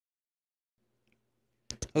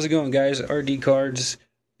How's it going, guys? RD Cards.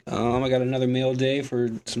 I got another mail day for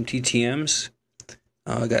some TTMs.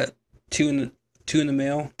 I got two in the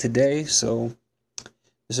mail today. So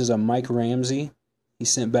this is a Mike Ramsey. He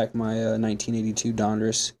sent back my 1982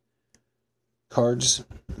 Donruss cards,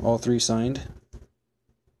 all three signed.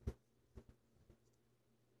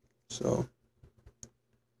 So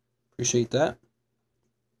appreciate that.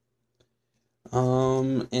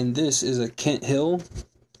 And this is a Kent Hill.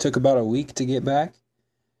 Took about a week to get back.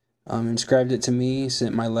 Inscribed it to me,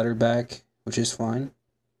 sent my letter back, which is fine.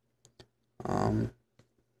 I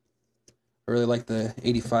really like the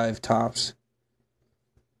 85 tops.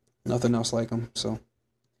 Nothing else like them. So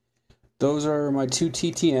those are my two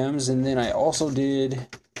TTMs, and then I also did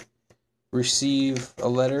receive a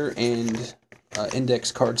letter and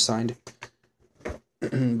index card signed.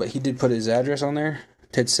 But he did put his address on there.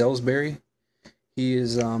 Ted Salisbury. He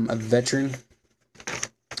is a veteran.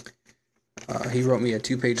 He wrote me a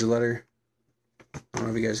 2-page letter. I don't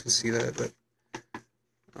know if you guys can see that, but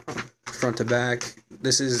front to back.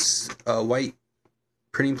 This is white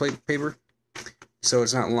printing plate paper, so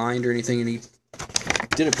it's not lined or anything, and he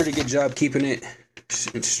did a pretty good job keeping it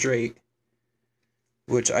straight,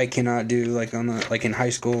 which I cannot do. Like in high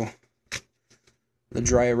school, the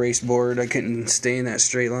dry erase board, I couldn't stay in that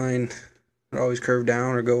straight line. It always curve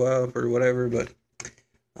down or go up or whatever, but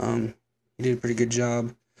he did a pretty good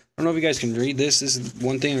job. I don't know if you guys can read this. This is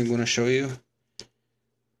one thing I'm going to show you.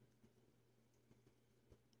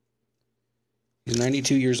 He's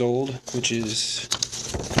 92 years old, which is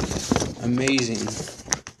amazing.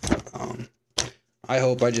 I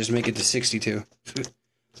hope I just make it to 62,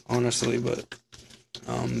 honestly. But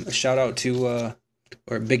a shout out to,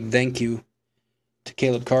 or a big thank you to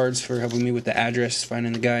Caleb Cards for helping me with the address,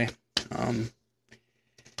 finding the guy.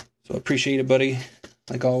 So appreciate it, buddy.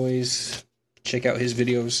 Like always, check out his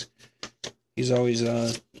videos. He's always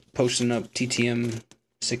posting up TTM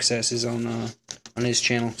successes on his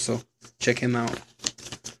channel, so check him out.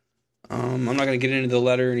 I'm not gonna get into the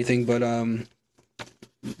letter or anything, but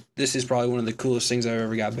this is probably one of the coolest things I've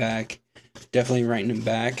ever got back. Definitely writing him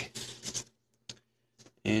back,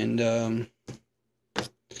 and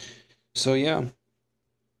so yeah,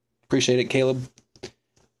 appreciate it, Caleb.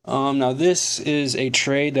 Now this is a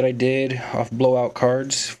trade that I did off Blowout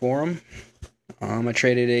Cards for him. I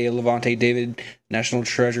traded a Levante David National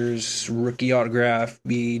Treasures rookie autograph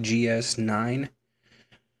BGS 9.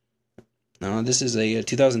 This is a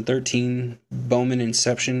 2013 Bowman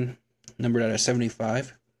Inception, numbered out of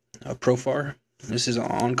 75. Profar. This is an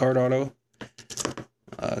on-card auto.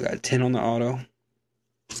 Got 10 on the auto.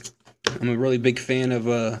 I'm a really big fan of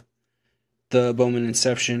the Bowman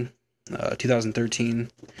Inception 2013.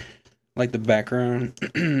 Like the background.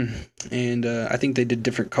 And I think they did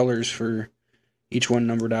different colors for each one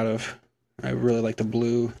numbered out of. I really like the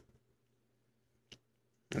blue.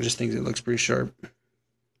 I just think it looks pretty sharp.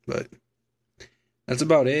 But that's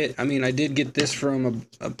about it. I mean, I did get this from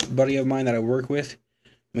a buddy of mine that I work with.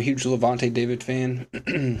 I'm a huge Levante David fan.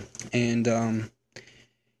 And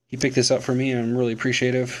he picked this up for me, and I'm really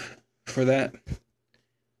appreciative for that.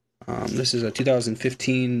 This is a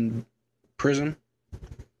 2015 Prism.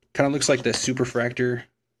 Kind of looks like the Superfractor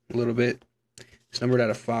a little bit. It's numbered out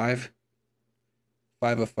of 5.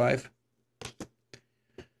 5 of 5.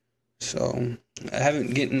 So, I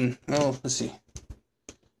haven't gotten... Oh, let's see.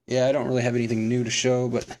 Yeah, I don't really have anything new to show,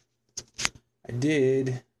 but I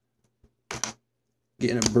did get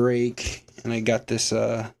in a break, and I got this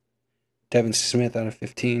Devin Smith out of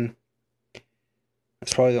 15.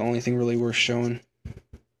 That's probably the only thing really worth showing.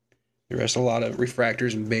 The rest, a lot of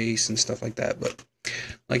refractors and base and stuff like that. But,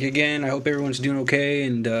 like, again, I hope everyone's doing okay,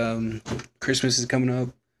 and Christmas is coming up.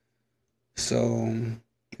 So,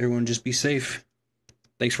 everyone just be safe.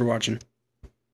 Thanks for watching.